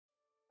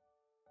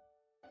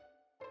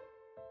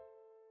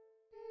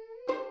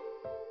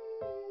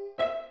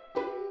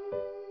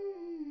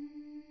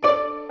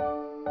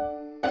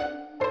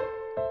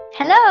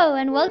Hello,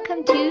 and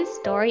welcome to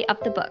Story of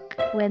the Book,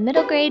 where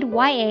middle grade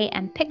YA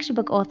and picture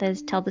book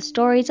authors tell the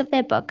stories of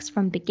their books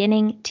from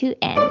beginning to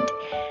end.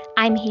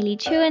 I'm Haley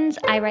Chewins.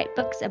 I write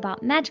books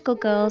about magical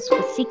girls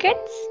with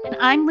secrets. And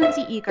I'm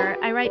Lindsay Eager.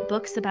 I write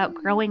books about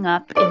growing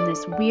up in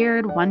this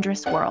weird,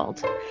 wondrous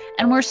world.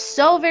 And we're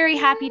so very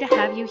happy to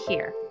have you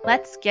here.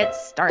 Let's get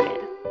started.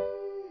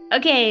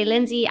 Okay,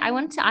 Lindsay, I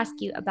wanted to ask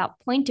you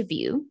about point of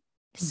view.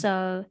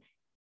 So,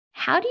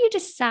 how do you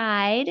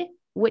decide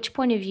which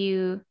point of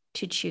view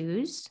to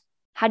choose?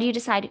 How do you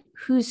decide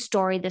whose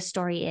story the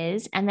story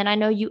is? And then I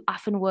know you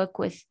often work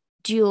with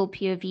dual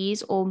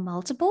POVs or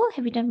multiple.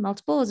 Have you done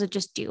multiple or is it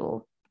just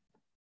dual?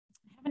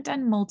 I haven't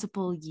done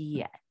multiple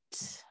yet.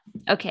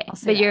 Okay,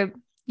 but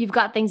you've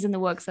got things in the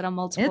works that are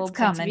multiple. It's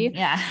coming.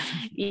 Yeah.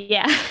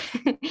 Yeah.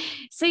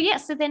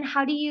 So then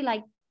how do you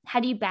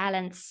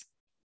balance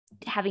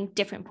having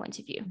different points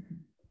of view?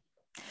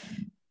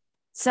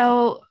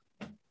 So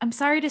I'm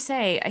sorry to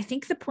say, I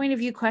think the point of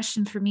view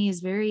question for me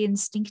is very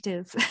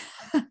instinctive.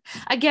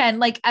 Again,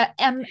 like,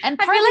 and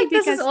I feel like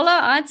this is all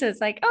our answers.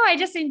 Like, oh, I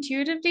just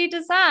intuitively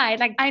decide.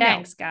 Like,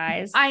 thanks,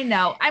 guys. I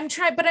know. I'm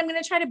going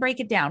to try to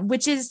break it down,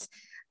 which is,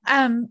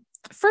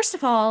 first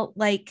of all,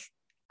 like,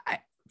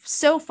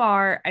 so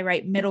far I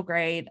write middle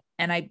grade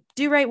and I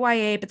do write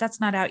YA, but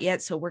that's not out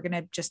yet. So we're going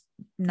to just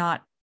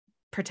not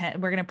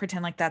pretend. We're going to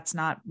pretend like that's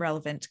not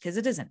relevant because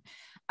it isn't.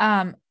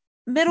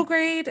 Middle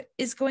grade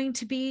is going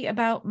to be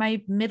about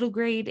my middle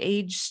grade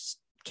aged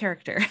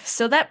character.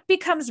 So that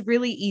becomes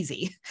really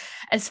easy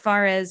as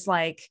far as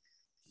like,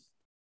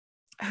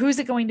 who's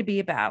it going to be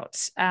about?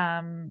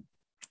 And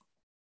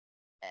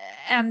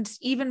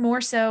even more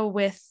so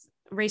with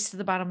Race to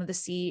the Bottom of the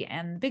Sea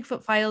and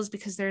Bigfoot Files,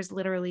 because there's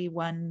literally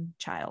one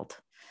child.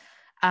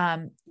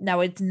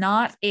 Now it's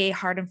not a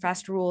hard and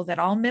fast rule that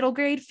all middle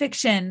grade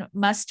fiction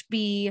must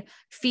be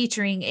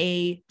featuring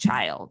a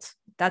child.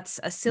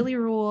 That's a silly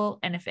rule.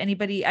 And if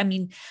anybody, I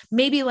mean,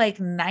 maybe like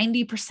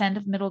 90%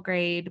 of middle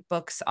grade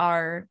books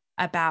are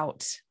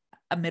about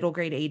a middle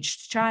grade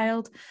aged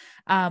child.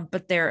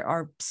 But there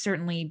are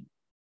certainly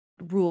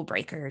rule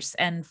breakers,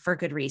 and for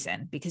good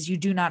reason, because you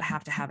do not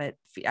have to have it.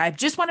 I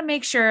just want to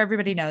make sure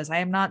everybody knows I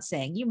am not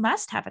saying you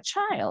must have a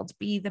child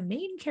be the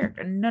main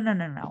character.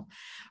 No.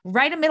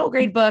 Write a middle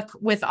grade book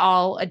with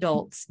all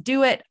adults.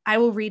 Do it. I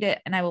will read it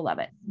and I will love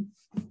it.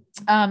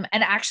 And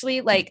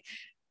actually, like,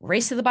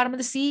 Race to the Bottom of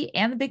the Sea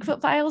and the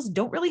Bigfoot Files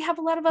don't really have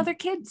a lot of other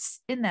kids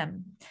in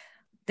them.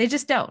 They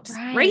just don't.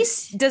 Right.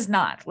 Race does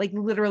not, like,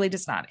 literally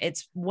does not.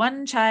 It's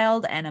one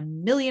child and a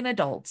million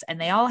adults,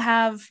 and they all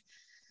have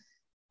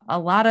a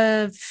lot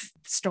of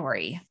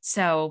story.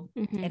 So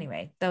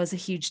anyway, that was a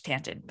huge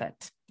tangent,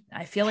 but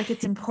I feel like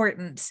it's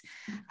important.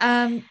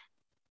 I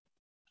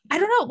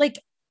don't know, like,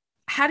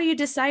 how do you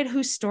decide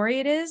whose story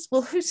it is?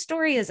 Well, whose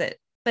story is it?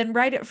 Then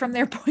write it from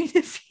their point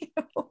of view.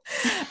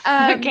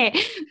 Okay,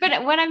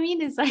 but what I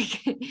mean is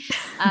like,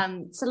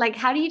 so like,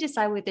 how do you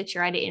decide whether to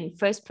write it in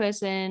first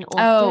person or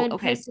third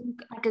person,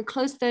 like a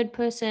close third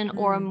person,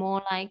 or a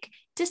more like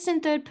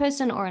distant third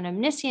person, or an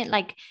omniscient,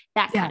 like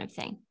that kind of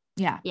thing?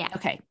 Yeah.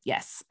 Okay.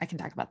 Yes, I can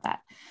talk about that.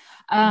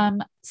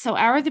 So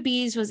Hour of the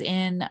Bees was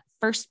in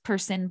first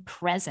person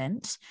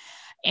present,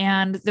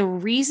 and the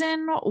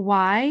reason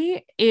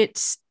why it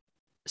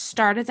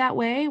started that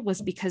way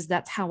was because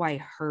that's how I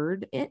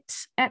heard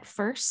it at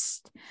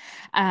first.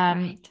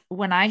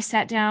 When I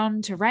sat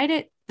down to write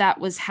it, that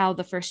was how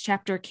the first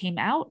chapter came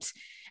out,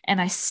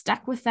 and I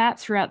stuck with that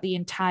throughout the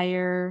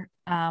entire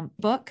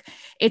book.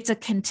 It's a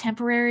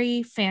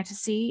contemporary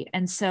fantasy,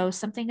 and so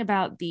something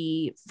about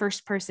the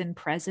first person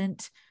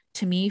present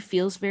to me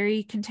feels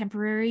very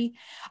contemporary.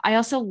 I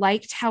also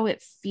liked how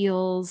it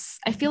feels.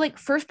 I feel like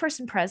first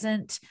person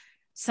present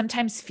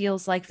sometimes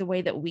feels like the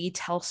way that we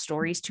tell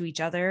stories to each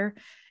other,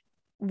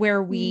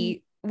 where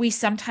we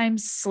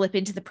sometimes slip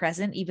into the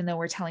present even though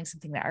we're telling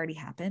something that already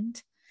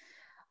happened,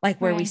 like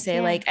where we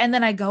say like, and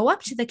then I go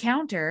up to the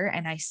counter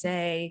and I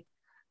say,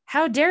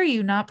 how dare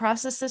you not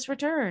process this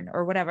return,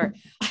 or whatever.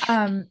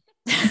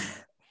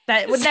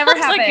 That would never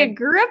happen. Like a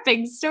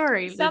gripping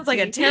story. Sounds like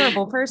a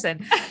terrible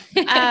person.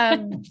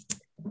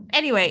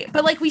 Anyway,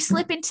 but like we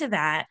slip into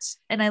that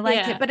and I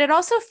like it, but it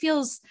also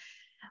feels,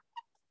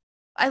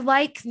 I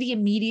like the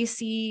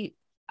immediacy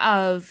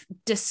of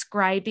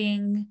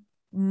describing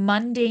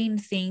mundane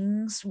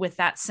things with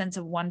that sense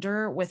of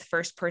wonder with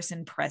first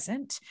person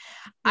present.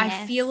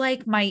 I feel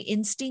like my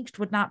instinct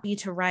would not be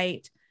to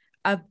write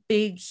a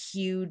big,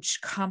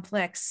 huge,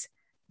 complex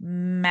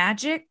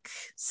magic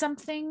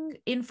something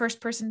in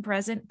first person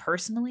present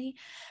personally,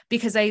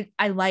 because I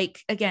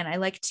like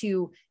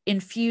to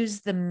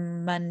infuse the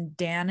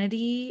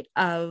mundanity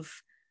of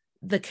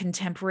the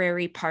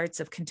contemporary parts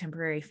of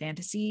contemporary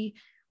fantasy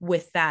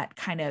with that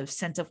kind of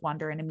sense of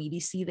wonder and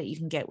immediacy that you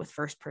can get with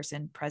first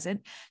person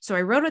present. So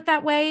I wrote it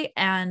that way,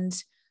 and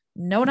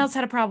no one else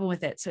had a problem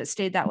with it, so it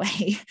stayed that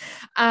way.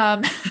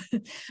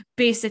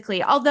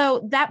 Basically,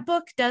 although that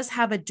book does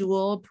have a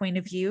dual point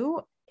of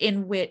view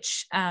in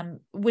which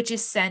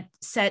is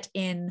set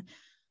in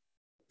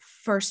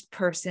first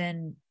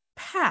person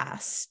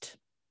past.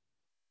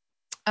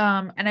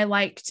 And I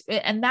liked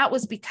it, and that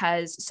was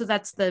because, so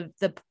that's the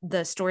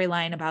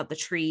storyline about the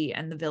tree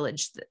and the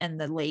village and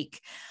the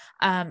lake.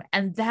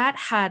 And that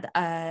had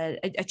I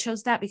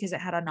chose that because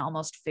it had an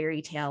almost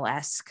fairy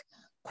tale-esque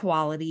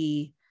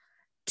quality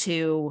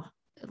to,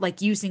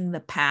 like, using the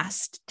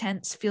past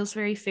tense feels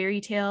very fairy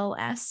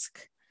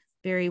tale-esque,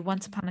 very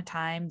once upon a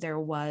time there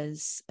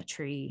was a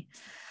tree.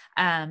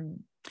 And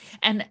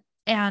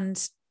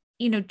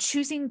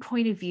choosing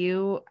point of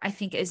view, I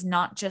think, is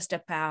not just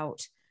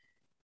about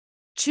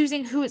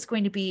choosing who it's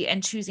going to be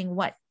and choosing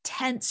what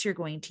tense you're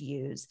going to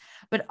use,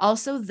 but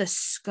also the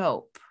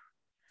scope,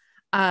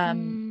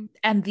 and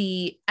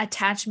the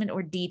attachment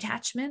or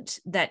detachment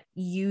that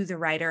you, the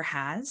writer,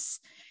 has.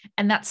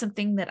 And that's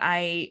something that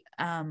I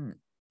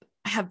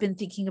have been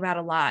thinking about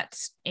a lot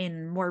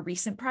in more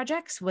recent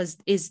projects,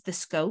 is the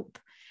scope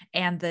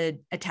and the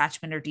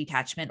attachment or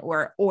detachment,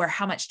 or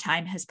how much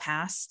time has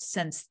passed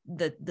since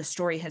the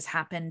story has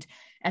happened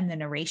and the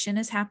narration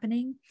is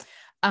happening.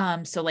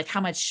 So like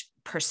how much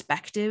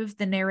perspective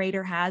the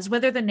narrator has,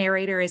 whether the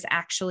narrator is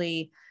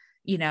actually,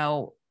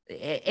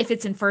 if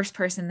it's in first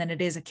person, then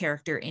it is a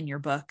character in your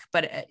book.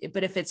 But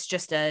if it's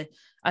just a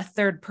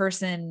third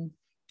person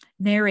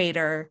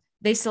narrator,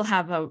 they still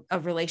have a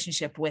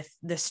relationship with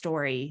the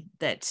story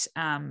that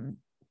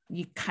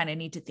you kind of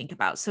need to think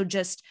about. So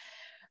just,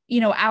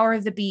 Hour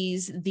of the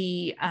Bees,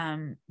 the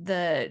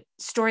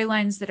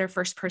storylines that are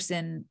first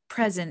person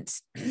present,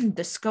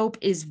 the scope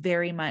is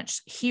very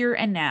much here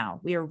and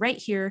now. We are right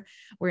here.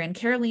 We're in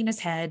Carolina's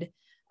head.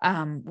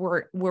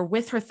 We're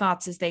with her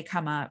thoughts as they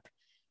come up.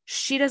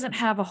 She doesn't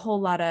have a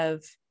whole lot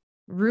of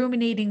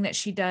ruminating that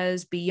she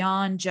does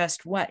beyond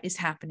just what is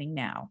happening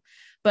now.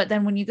 But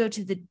then when you go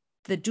to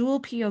the dual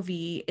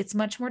POV, it's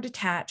much more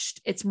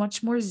detached. It's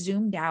much more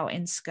zoomed out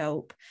in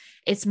scope.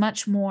 It's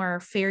much more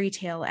fairy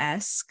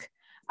tale-esque.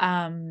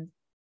 And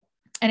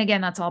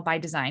again, that's all by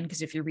design,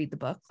 because if you read the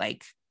book,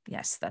 like,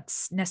 yes,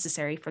 that's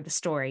necessary for the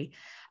story.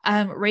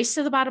 Race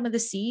to the Bottom of the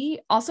Sea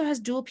also has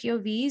dual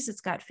POVs.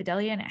 It's got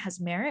Fidelia and it has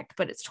Merrick,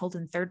 but it's told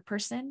in third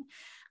person.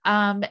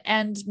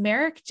 And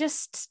Merrick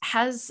just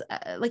has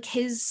like,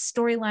 his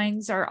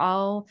storylines are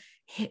all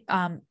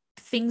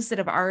things that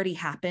have already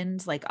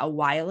happened like a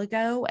while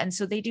ago. And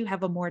so they do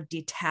have a more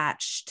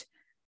detached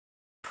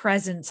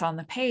presence on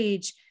the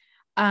page.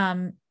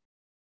 And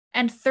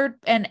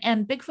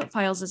Bigfoot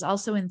Files is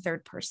also in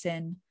third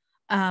person.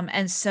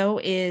 And so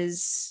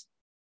is,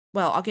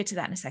 well, I'll get to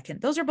that in a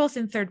second. Those are both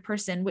in third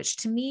person, which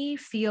to me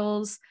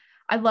feels,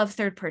 I love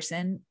third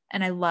person,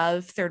 and I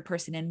love third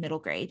person in middle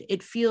grade.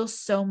 It feels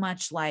so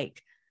much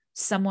like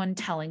someone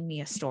telling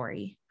me a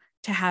story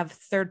to have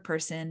third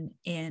person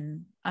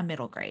in a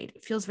middle grade.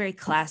 It feels very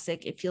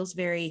classic. It feels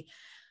very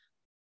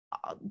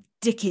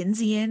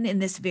Dickensian in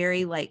this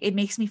very, like, it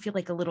makes me feel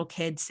like a little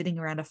kid sitting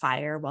around a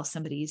fire while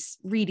somebody's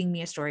reading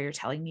me a story or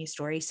telling me a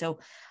story. So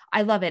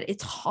I love it.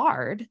 It's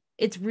hard.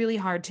 It's really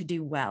hard to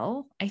do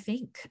well, I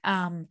think,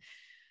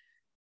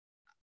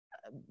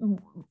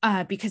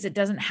 because it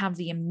doesn't have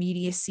the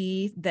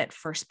immediacy that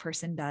first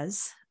person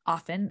does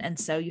often. And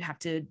so you have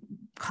to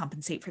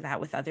compensate for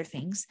that with other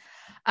things.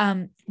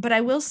 But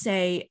I will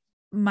say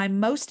my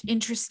most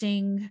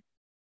interesting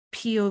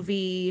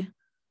POV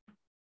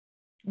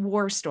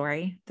war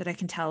story that I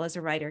can tell as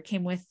a writer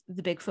came with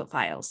the Bigfoot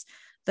Files.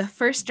 The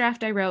first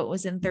draft I wrote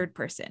was in third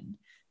person.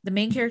 The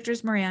main character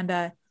is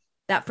Miranda.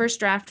 That first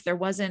draft, there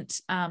wasn't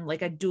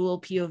like a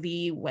dual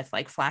POV with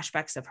like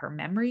flashbacks of her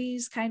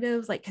memories, kind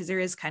of like, because there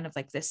is kind of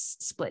like this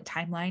split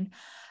timeline.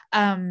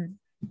 So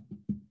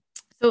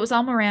it was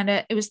all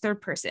Miranda. It was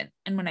third person.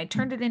 And when I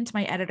turned it into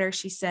my editor,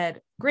 she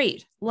said,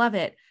 "Great, love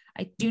it.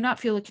 I do not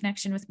feel a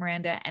connection with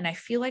Miranda. And I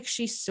feel like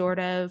she's sort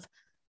of,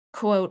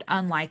 quote,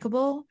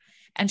 unlikable."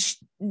 And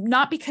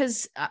not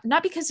because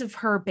of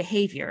her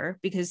behavior,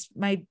 because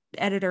my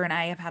editor and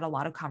I have had a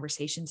lot of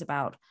conversations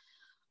about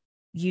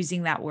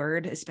using that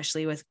word,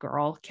 especially with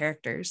girl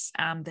characters,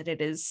 that it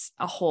is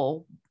a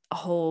whole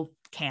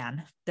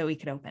can that we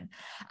could open.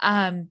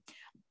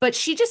 But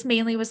she just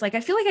mainly was like,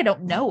 I feel like I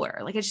don't know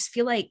her. Like, I just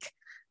feel like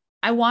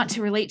I want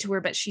to relate to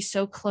her, but she's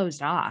so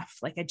closed off.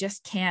 Like, I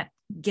just can't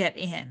get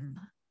in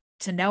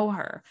to know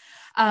her.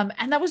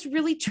 And that was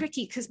really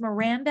tricky because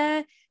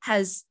Miranda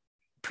has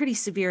pretty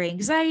severe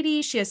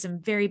anxiety. She has some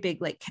very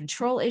big like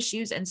control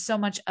issues. And so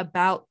much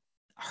about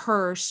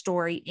her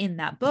story in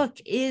that book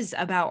is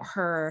about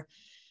her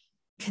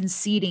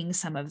conceding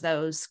some of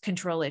those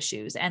control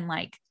issues and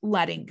like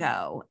letting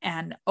go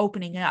and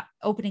opening up.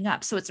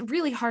 So it's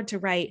really hard to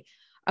write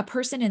a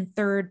person in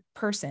third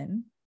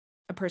person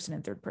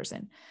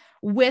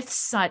with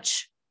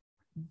such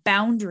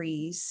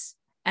boundaries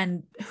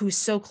and who's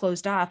so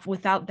closed off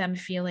without them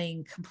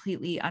feeling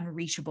completely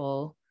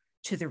unreachable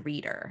to the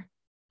reader.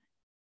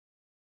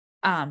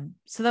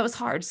 So that was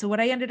hard. So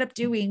what I ended up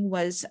doing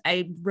was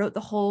I wrote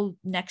the whole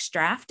next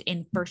draft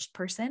in first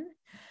person,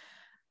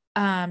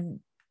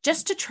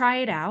 just to try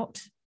it out.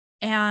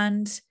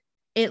 And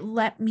it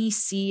let me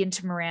see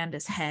into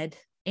Miranda's head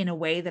in a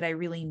way that I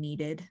really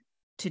needed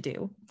to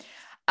do.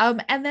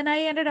 And then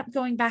I ended up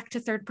going back to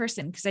third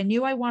person because I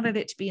knew I wanted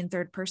it to be in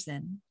third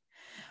person.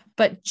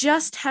 But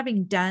just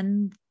having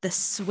done the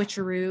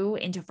switcheroo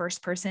into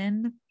first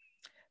person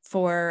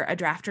for a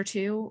draft or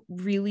two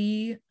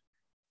really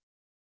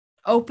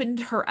opened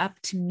her up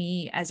to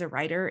me as a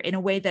writer in a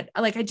way that,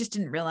 like, I just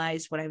didn't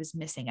realize what I was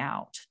missing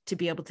out to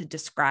be able to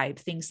describe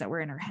things that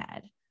were in her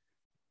head.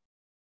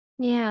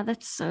 Yeah,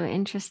 that's so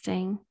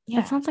interesting.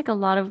 Yeah. That sounds like a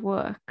lot of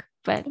work,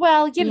 but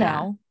Well, you yeah.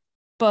 know,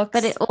 books.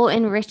 But it all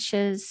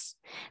enriches.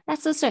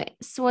 That's also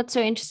so what's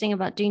so interesting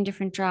about doing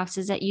different drafts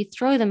is that you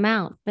throw them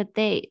out, but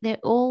they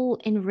all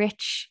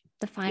enrich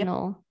the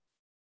final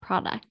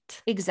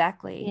product.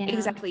 Exactly. Yeah.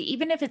 Exactly.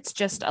 Even if it's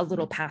just a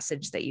little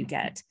passage that you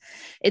get,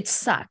 it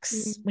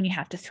sucks when you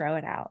have to throw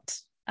it out.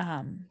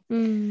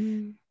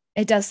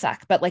 It does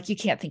suck, but like, you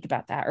can't think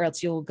about that or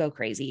else you'll go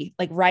crazy.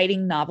 Like,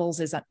 writing novels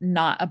is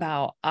not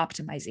about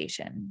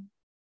optimization.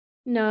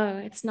 No,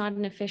 it's not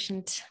an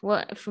efficient.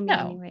 Well, for me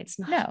anyway, it's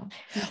not. No.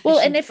 An Well,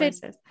 and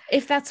process.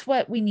 if that's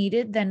what we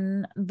needed,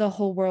 then the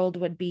whole world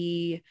would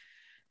be,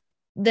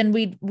 then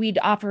we'd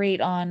operate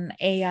on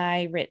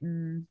AI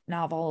written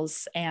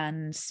novels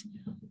and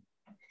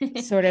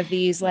sort of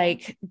these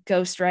like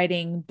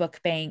ghostwriting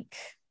book bank,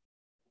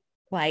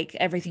 like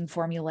everything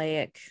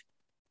formulaic.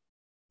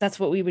 That's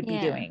what we would be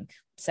doing.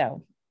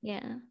 So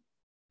yeah,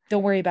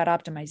 don't worry about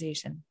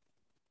optimization.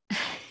 It's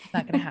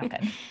not going to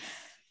happen.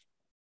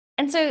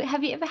 And so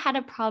have you ever had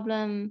a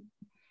problem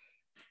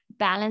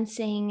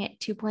balancing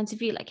 2 points of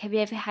view? Like, have you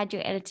ever had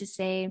your editor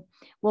say,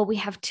 well, we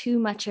have too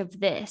much of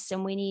this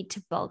and we need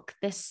to bulk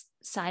this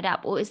side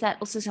up? Or is that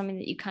also something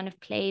that you kind of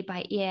play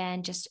by ear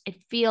and just,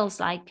 it feels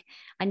like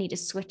I need to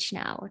switch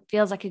now, or it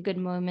feels like a good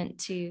moment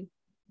to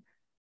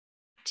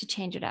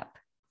change it up?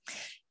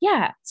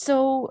 Yeah.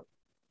 So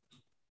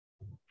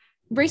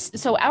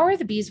Hour of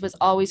the Bees was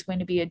always going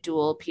to be a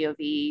dual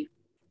POV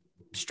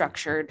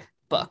structured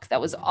book.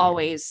 That was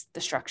always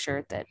the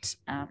structure that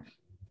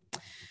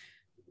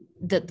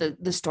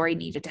the story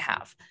needed to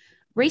have.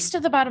 Race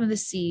to the Bottom of the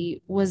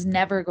Sea was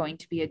never going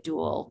to be a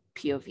dual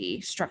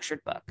POV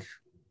structured book.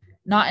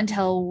 Not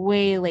until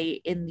way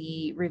late in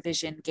the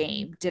revision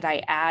game did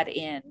I add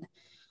in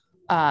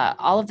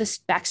all of this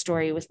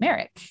backstory with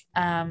Merrick.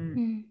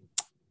 I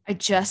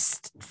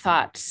just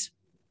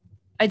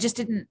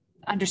didn't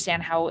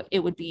understand how it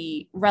would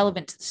be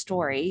relevant to the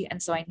story.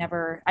 And so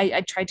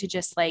I tried to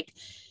just like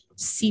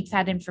seep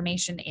that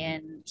information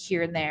in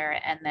here and there.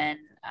 And then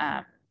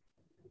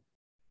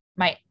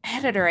my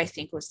editor, I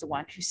think, was the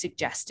one who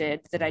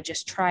suggested that I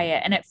just try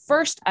it. And at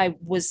first I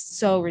was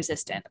so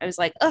resistant. I was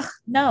like, ugh,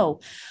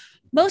 no,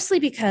 mostly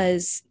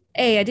because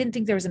I didn't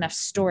think there was enough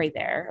story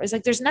there. I was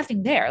like, there's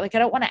nothing there. Like, I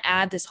don't want to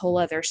add this whole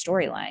other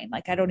storyline.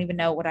 Like, I don't even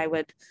know what I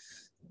would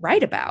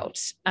write about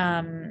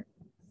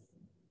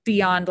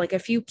beyond like a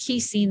few key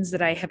scenes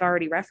that I have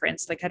already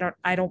referenced. Like,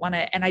 I don't want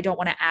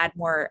to add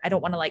more. I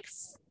don't want to like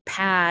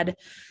pad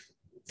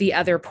the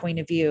other point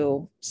of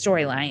view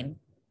storyline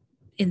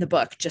in the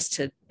book just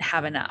to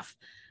have enough.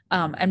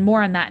 And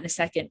more on that in a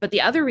second. But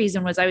the other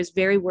reason was I was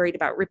very worried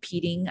about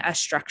repeating a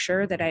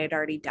structure that I had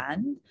already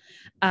done,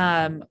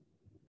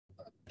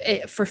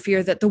 for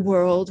fear that the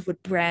world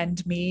would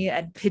brand me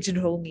and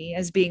pigeonhole me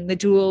as being the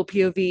dual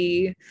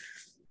POV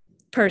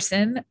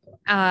person.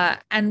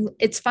 And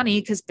it's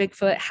funny because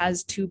Bigfoot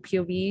has 2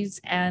 POVs,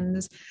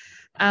 and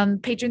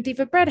Patron Thief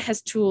of Bread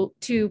has two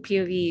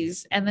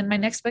POVs. And then my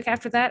next book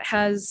after that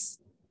has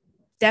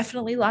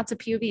definitely lots of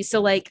POVs.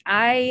 So like,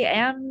 I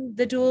am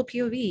the dual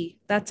POV.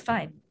 That's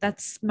fine.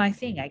 That's my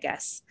thing, I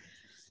guess.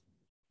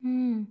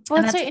 Well,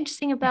 what's so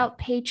interesting about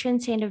Patron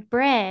Saint of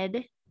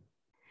Bread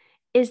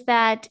is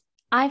that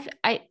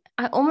I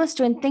almost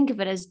don't think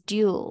of it as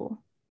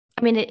dual.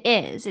 I mean,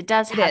 it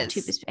does have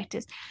 2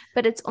 perspectives,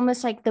 but it's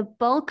almost like the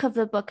bulk of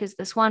the book is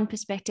this one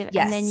perspective.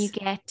 Yes. And then you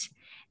get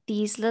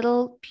these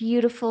little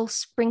beautiful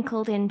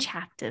sprinkled in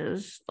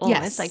chapters,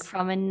 almost like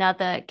from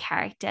another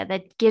character,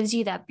 that gives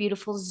you that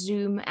beautiful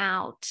zoom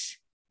out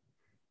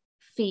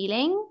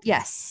feeling.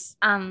 Yes.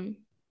 And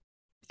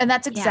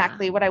that's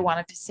exactly what I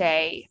wanted to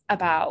say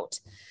about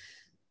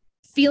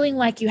feeling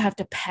like you have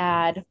to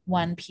pad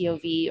one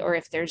POV, or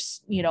if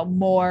there's,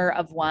 more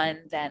of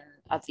one than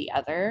of the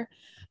other.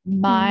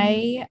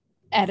 My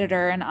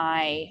editor and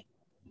I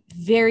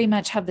very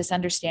much have this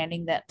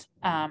understanding that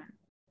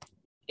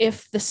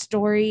if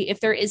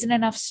there isn't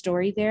enough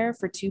story there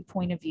for 2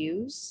 point of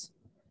views,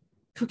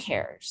 who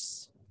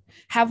cares?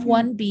 Have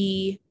one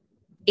be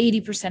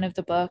 80% of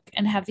the book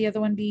and have the other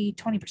one be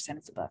 20%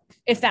 of the book,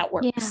 if that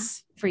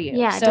works for you.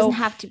 Yeah, it doesn't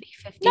have to be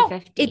 50-50.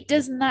 No, it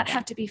does not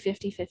have to be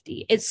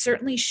 50-50. It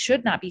certainly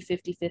should not be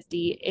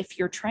 50-50 if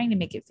you're trying to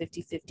make it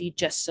 50-50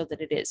 just so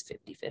that it is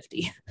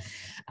 50-50.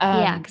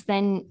 Because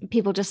then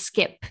people just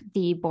skip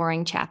the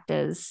boring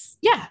chapters.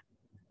 Yeah,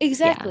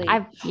 exactly.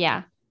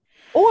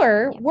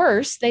 Or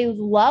worse, they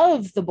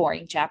love the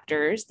boring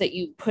chapters that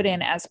you put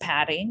in as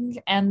padding,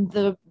 and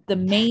the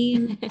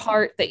main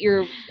part that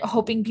you're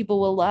hoping people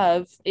will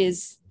love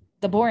is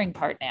the boring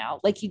part now.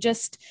 Like, you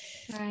just,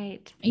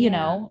 you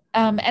know,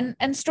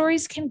 and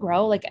stories can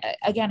grow. Like,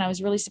 again, I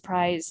was really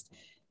surprised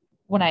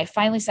when I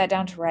finally sat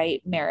down to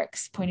write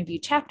Merrick's point of view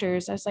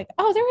chapters. I was like,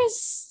 oh, there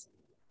is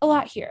a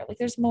lot here. Like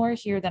there's more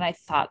here than I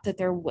thought that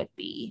there would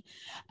be.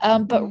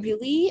 But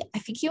really, I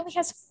think he only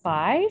has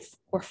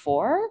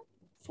four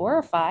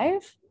or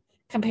five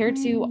compared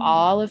to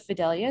all of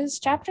Fidelia's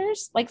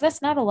chapters. Like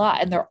that's not a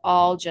lot. And they're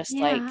all just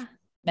like Yeah.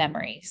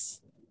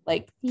 memories,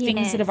 like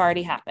things that have Yes.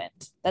 already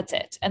happened. That's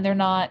it. And they're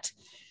not,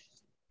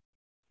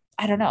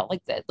 I don't know,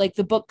 like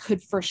the book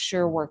could for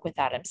sure work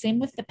without him. Same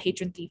with the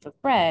Patron Thief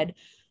of Bread.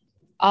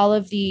 All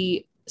of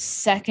the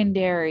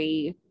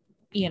secondary,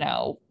 you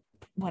know,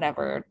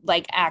 whatever,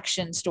 like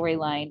action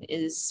storyline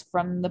is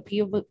from the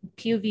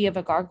POV of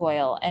a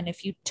gargoyle. And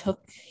if you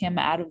took him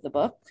out of the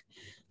book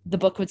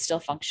would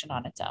still function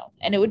on its own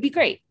and it would be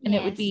great. And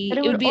Yes. But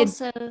it would be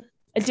also,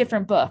 a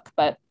different book,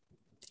 but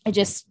I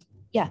just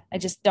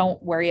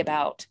don't worry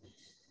about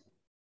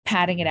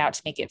padding it out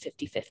to make it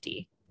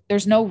 50-50.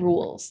 There's no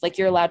rules. Like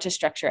you're allowed to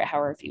structure it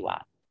however you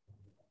want.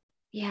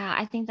 yeah,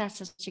 I think that's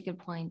such a good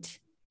point.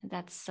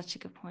 That's such a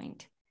good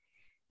point.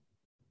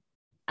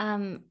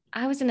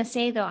 I was gonna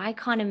say though, I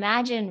can't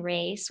imagine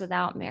Race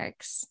without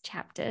Merrick's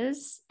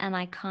chapters, and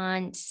I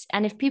can't.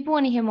 And if people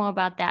want to hear more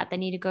about that, they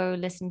need to go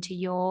listen to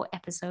your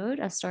episode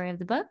of Story of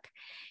the Book,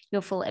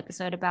 your full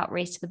episode about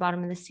Race to the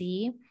Bottom of the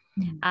Sea.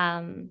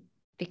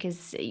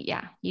 Because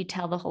yeah, you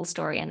tell the whole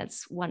story and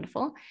it's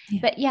wonderful. Yeah.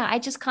 But yeah, I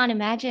just can't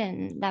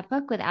imagine that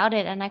book without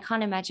it, and I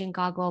can't imagine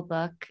Gargoyle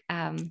Book,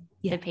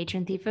 The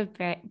Patron Thief of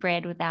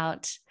Bread,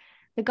 without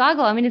the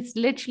gargoyle. I mean, it's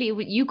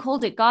literally, you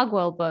called it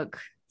Gargoyle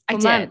Book for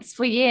months,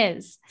 for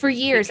years.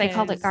 I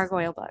called it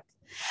Gargoyle Book.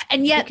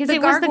 And yet because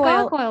it was the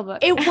Gargoyle Book.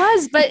 It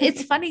was, but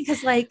it's funny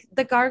because like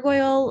the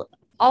gargoyle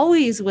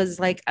always was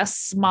like a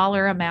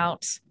smaller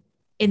amount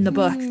in the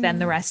book than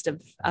the rest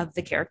of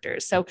the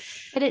characters. So,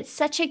 but it's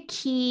such a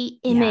key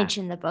image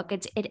in the book.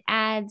 It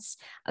adds,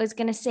 I was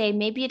going to say,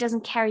 maybe it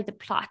doesn't carry the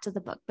plot of the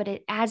book, but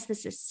it adds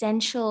this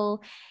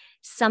essential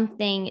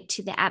something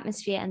to the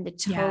atmosphere and the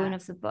tone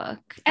of the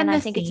book. And I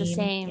think it's the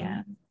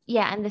same.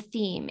 Yeah. And the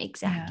theme.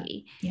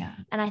 Exactly. Yeah.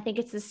 And I think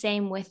it's the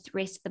same with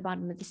Race to the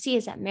Bottom of the Sea,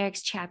 is that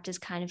Merrick's chapters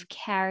kind of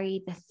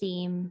carry the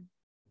theme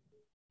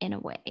in a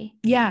way.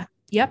 Yeah.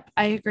 Yep,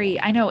 I agree.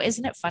 I know.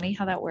 Isn't it funny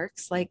how that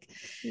works? Like,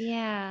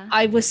 yeah,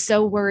 I was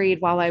so worried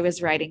while I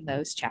was writing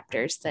those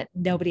chapters that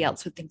nobody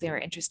else would think they were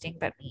interesting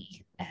but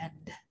me.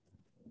 And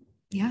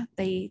yeah,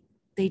 they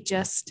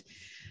just,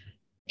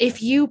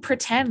 if you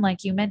pretend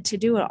like you meant to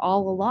do it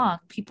all along,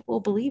 people will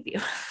believe you.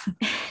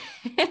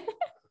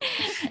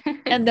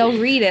 And they'll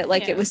read it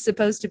like it was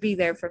supposed to be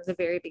there from the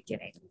very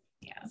beginning.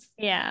 Yeah.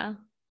 Yeah.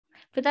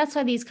 But that's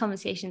why these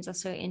conversations are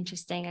so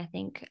interesting, I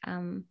think.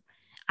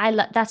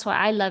 That's why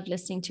I love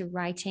listening to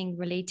writing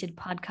related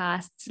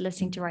podcasts,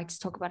 listening to writers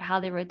talk about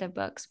how they wrote their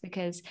books,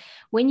 because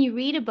when you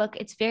read a book,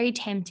 it's very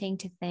tempting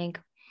to think,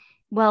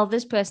 well,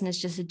 this person is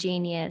just a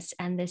genius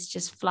and this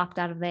just flopped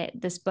out of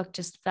this book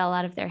just fell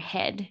out of their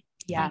head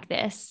like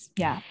this.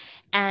 Yeah.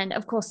 And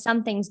of course,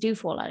 some things do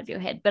fall out of your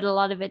head, but a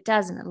lot of it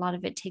doesn't. A lot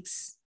of it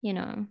takes,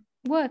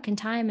 work and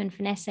time and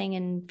finessing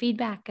and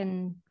feedback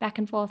and back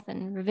and forth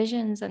and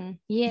revisions and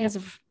years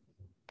of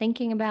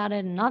thinking about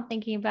it and not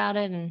thinking about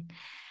it. And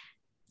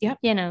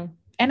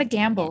and a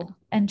gamble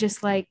and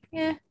just like,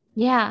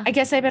 I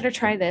guess I better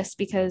try this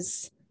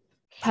because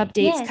pub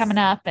date's coming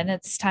up and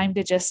it's time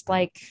to just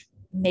like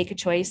make a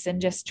choice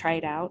and just try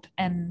it out,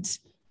 and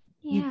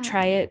you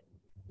try it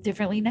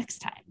differently next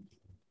time.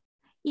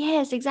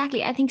 Yes,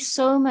 exactly. I think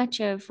so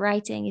much of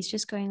writing is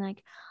just going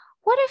like,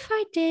 what if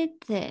I did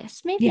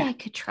this? Maybe I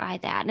could try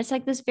that. And it's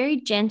like this very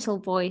gentle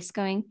voice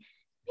going,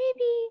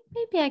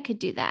 maybe I could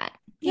do that.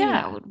 Maybe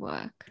that would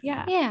work.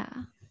 Yeah.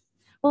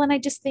 Well, and I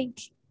just think,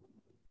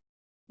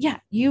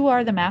 you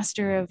are the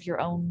master of your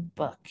own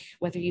book,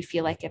 whether you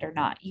feel like it or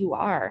not. You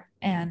are.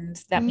 And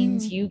that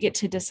means you get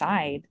to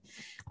decide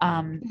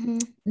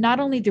not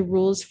only the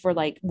rules for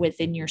like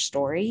within your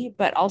story,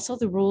 but also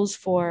the rules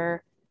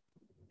for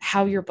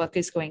how your book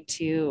is going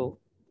to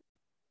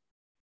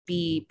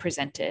be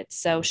presented.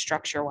 So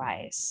structure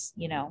wise,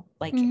 it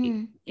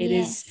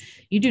is,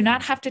 you do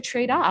not have to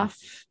trade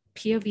off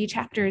POV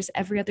chapters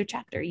every other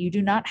chapter. You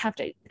do not have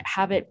to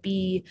have it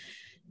be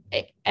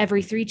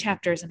every 3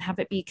 chapters and have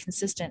it be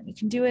consistent. You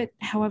can do it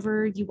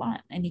however you want,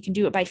 and you can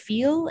do it by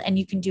feel, and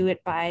you can do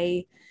it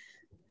by,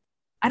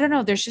 I don't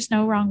know, there's just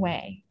no wrong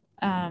way.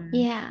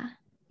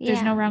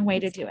 There's no wrong way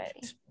to do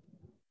it.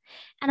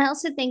 And I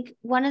also think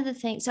one of the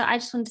things, so I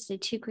just wanted to say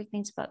 2 quick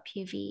things about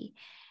POV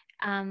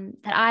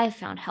that I have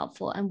found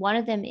helpful. And one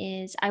of them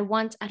is, I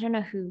don't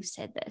know who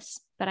said this,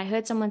 but I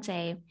heard someone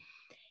say,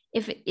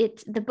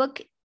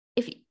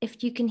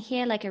 if you can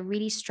hear like a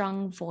really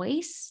strong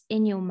voice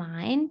in your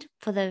mind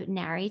for the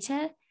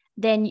narrator,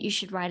 then you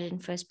should write it in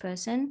first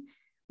person.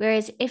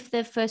 Whereas if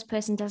the first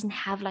person doesn't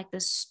have like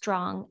this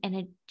strong,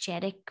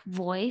 energetic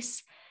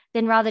voice,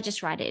 then rather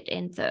just write it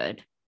in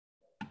third,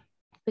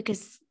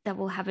 because that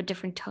will have a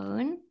different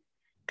tone.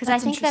 Because I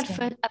think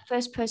that a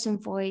first person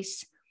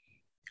voice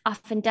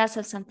often does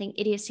have something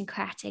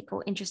idiosyncratic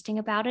or interesting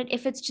about it.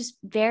 If it's just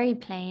very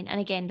plain, and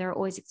again, there are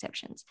always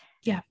exceptions.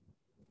 Yeah.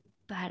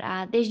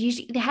 But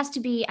there has to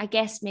be, I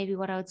guess maybe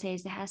what I would say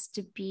is there has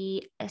to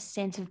be a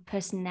sense of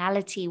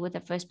personality with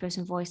a first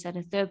person voice that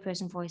a third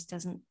person voice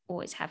doesn't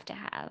always have to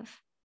have.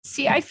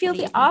 See, I feel What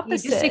do you the think? You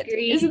opposite.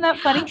 disagree? Isn't that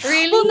funny?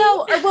 Really? Well,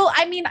 no. Well,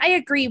 I mean, I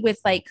agree with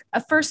like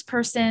a first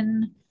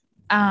person.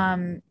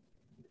 I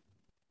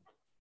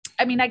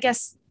mean, I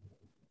guess,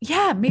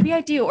 yeah, maybe I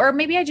do, or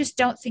maybe I just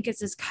don't think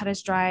it's as cut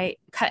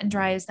and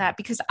dry as that,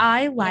 because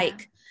I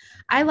like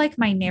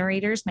my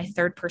narrators, my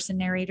third person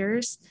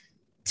narrators,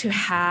 to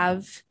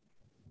have,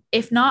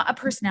 if not a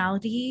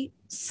personality,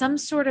 some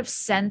sort of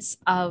sense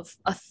of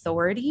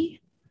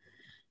authority.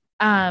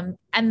 And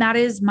that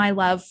is my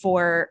love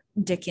for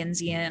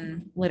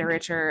Dickensian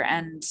literature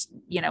and,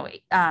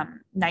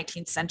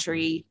 19th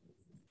century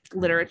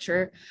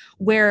literature,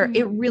 where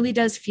it really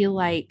does feel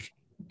like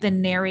the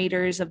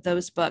narrators of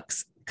those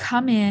books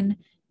come in,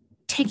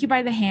 take you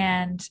by the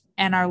hand,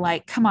 and are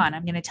like, come on,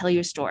 I'm going to tell you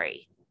a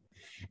story.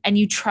 And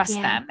you trust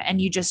them, and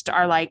you just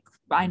are like,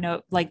 I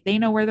know, like they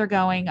know where they're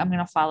going. I'm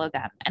going to follow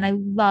them. And I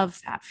love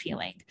that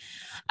feeling.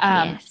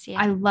 Yes, yeah.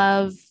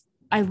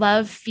 I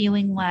love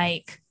feeling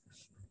like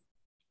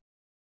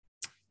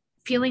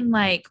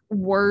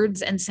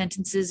words and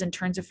sentences and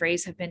turns of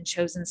phrase have been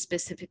chosen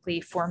specifically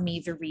for me,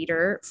 the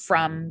reader,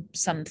 from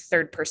some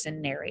third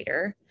person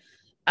narrator,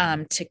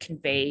 to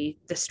convey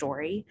the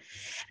story.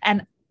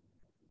 And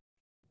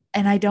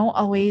I don't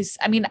always,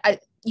 I mean,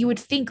 you would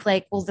think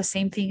like, well, the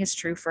same thing is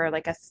true for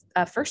like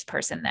a first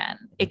person then,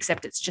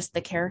 except it's just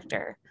the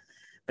character.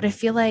 But I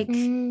feel like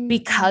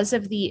because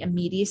of the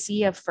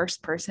immediacy of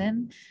first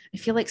person, I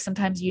feel like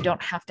sometimes you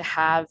don't have to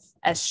have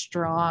as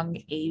strong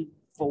a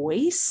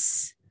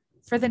voice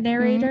for the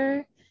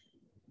narrator.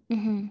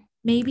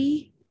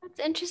 Maybe. That's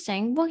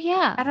interesting. Well,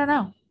 yeah. I don't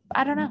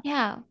know.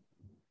 Yeah.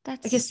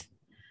 That's, I guess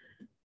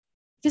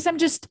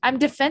I'm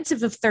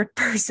defensive of third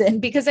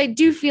person, because I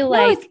do feel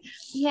like,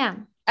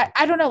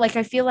 I don't know. Like,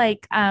 I feel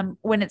like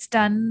when it's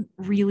done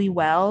really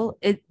well,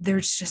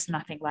 there's just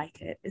nothing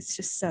like it. It's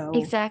just so.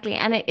 Exactly.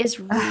 And it is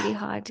really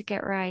hard to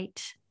get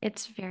right.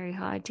 It's very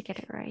hard to get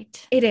it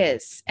right. It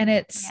is. And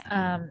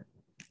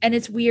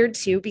it's weird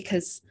too,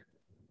 because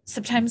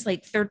sometimes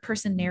like third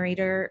person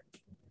narrator,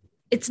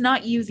 it's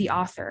not you, the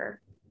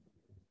author.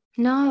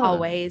 No.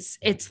 Always.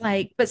 It's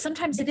like, but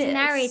sometimes it's a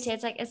narrator.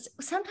 It's like,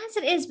 sometimes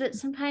it is, but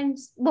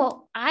sometimes,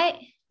 well,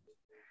 I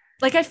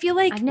feel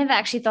like I've never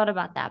actually thought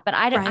about that, but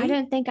I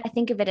don't think I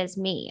think of it as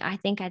me. I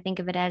think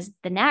of it as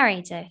the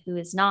narrator, who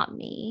is not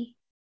me.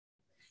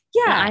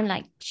 Yeah. And I'm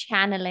like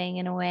channeling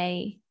in a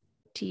way,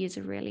 to use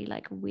a really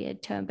like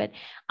weird term, but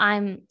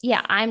I'm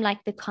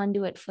like the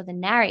conduit for the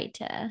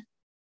narrator.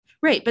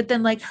 Right. But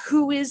then like,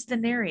 who is the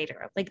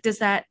narrator? Like, does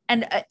that,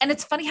 and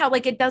it's funny how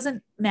like, it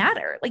doesn't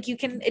matter. Like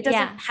it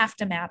doesn't have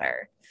to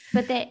matter.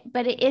 But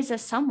it is a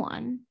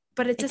someone.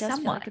 But it's a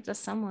someone. Like it's a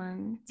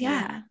someone.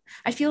 Yeah.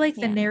 I feel like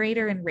the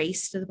narrator in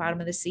Race to the Bottom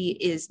of the Sea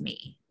is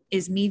me,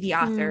 the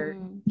author,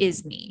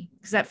 is me.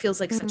 Because that feels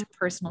like such a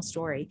personal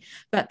story.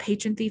 But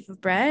Patron Thief of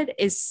Bread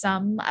is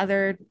some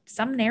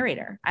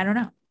narrator. I don't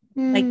know.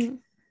 Like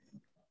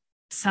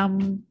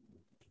some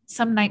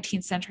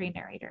 19th century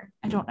narrator.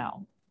 I don't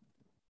know.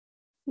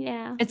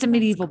 Yeah. It's a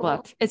medieval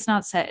book. It's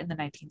not set in the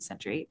 19th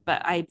century,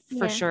 but I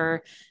for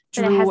sure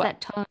drew. But it has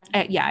that tone.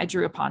 I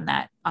drew upon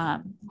that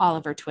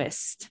Oliver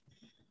Twist.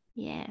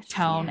 Yes.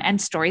 Tone and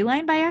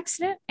storyline by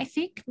accident, I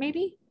think,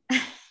 maybe.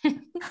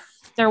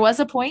 There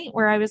was a point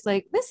where I was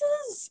like, this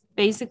is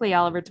basically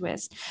Oliver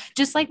Twist.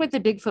 Just like with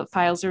the Bigfoot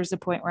Files, there was a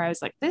point where I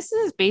was like, this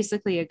is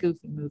basically a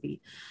Goofy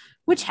movie,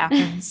 which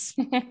happens.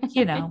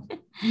 You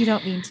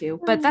don't mean to.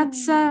 But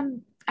that's, I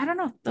don't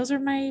know. Those are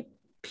my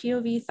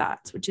POV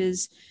thoughts, which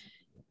is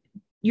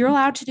you're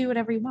allowed to do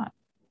whatever you want.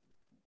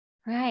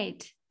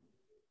 Right.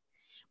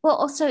 Well,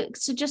 also,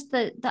 so just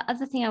the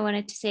other thing I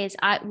wanted to say is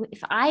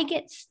if I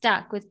get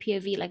stuck with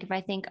POV, like if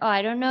I think, oh,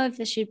 I don't know if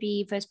this should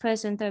be first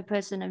person, third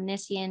person,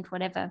 omniscient,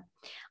 whatever,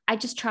 I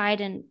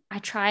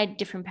tried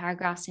different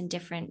paragraphs in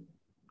different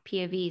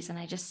POVs, and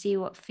I just see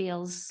what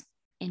feels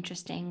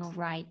interesting or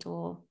right,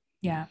 or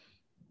yeah.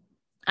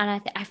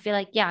 And I feel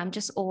like, I'm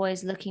just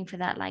always looking for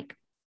that like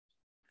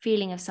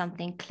feeling of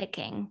something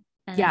clicking,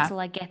 and until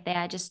I get there,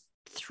 I just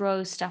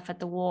throw stuff at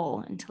the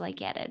wall until I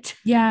get it.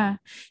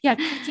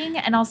 Clicking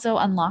and also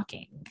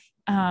unlocking,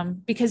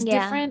 because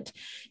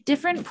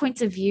different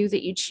points of view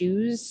that you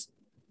choose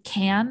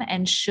can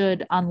and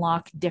should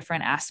unlock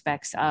different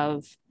aspects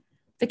of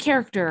the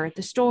character,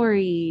 the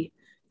story.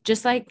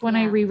 Just like when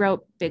I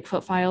rewrote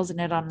Bigfoot Files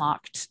and it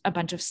unlocked a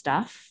bunch of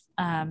stuff,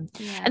 and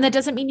that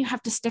doesn't mean you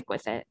have to stick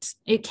with it.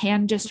 It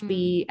can just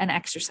be an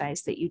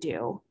exercise that you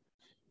do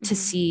to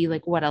see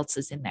like what else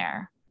is in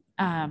there.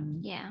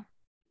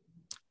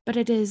 But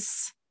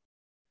it's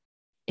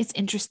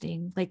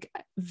interesting. Like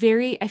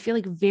I feel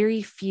like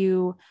very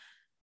few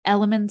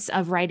elements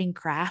of writing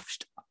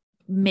craft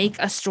make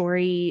a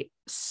story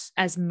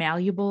as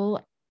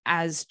malleable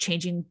as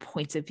changing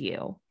points of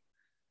view.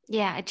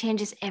 Yeah. It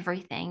changes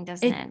everything,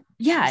 doesn't it?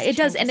 Yeah, it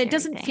does. And it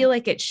doesn't feel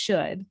like it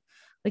should.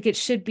 Like it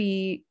should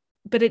be,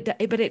 but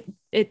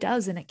it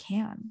does, and it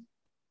can.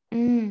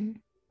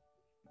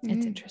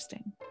 It's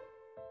interesting.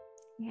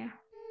 Yeah.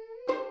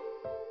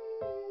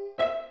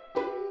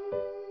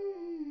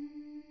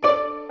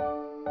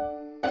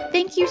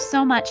 Thank you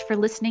so much for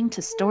listening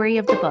to Story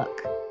of the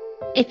Book.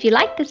 If you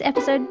liked this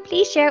episode,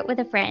 please share it with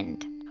a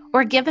friend.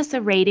 Or give us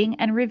a rating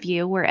and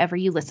review wherever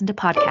you listen to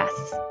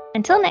podcasts.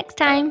 Until next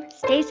time,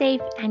 stay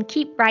safe and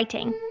keep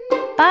writing.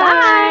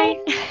 Bye!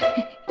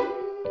 Bye.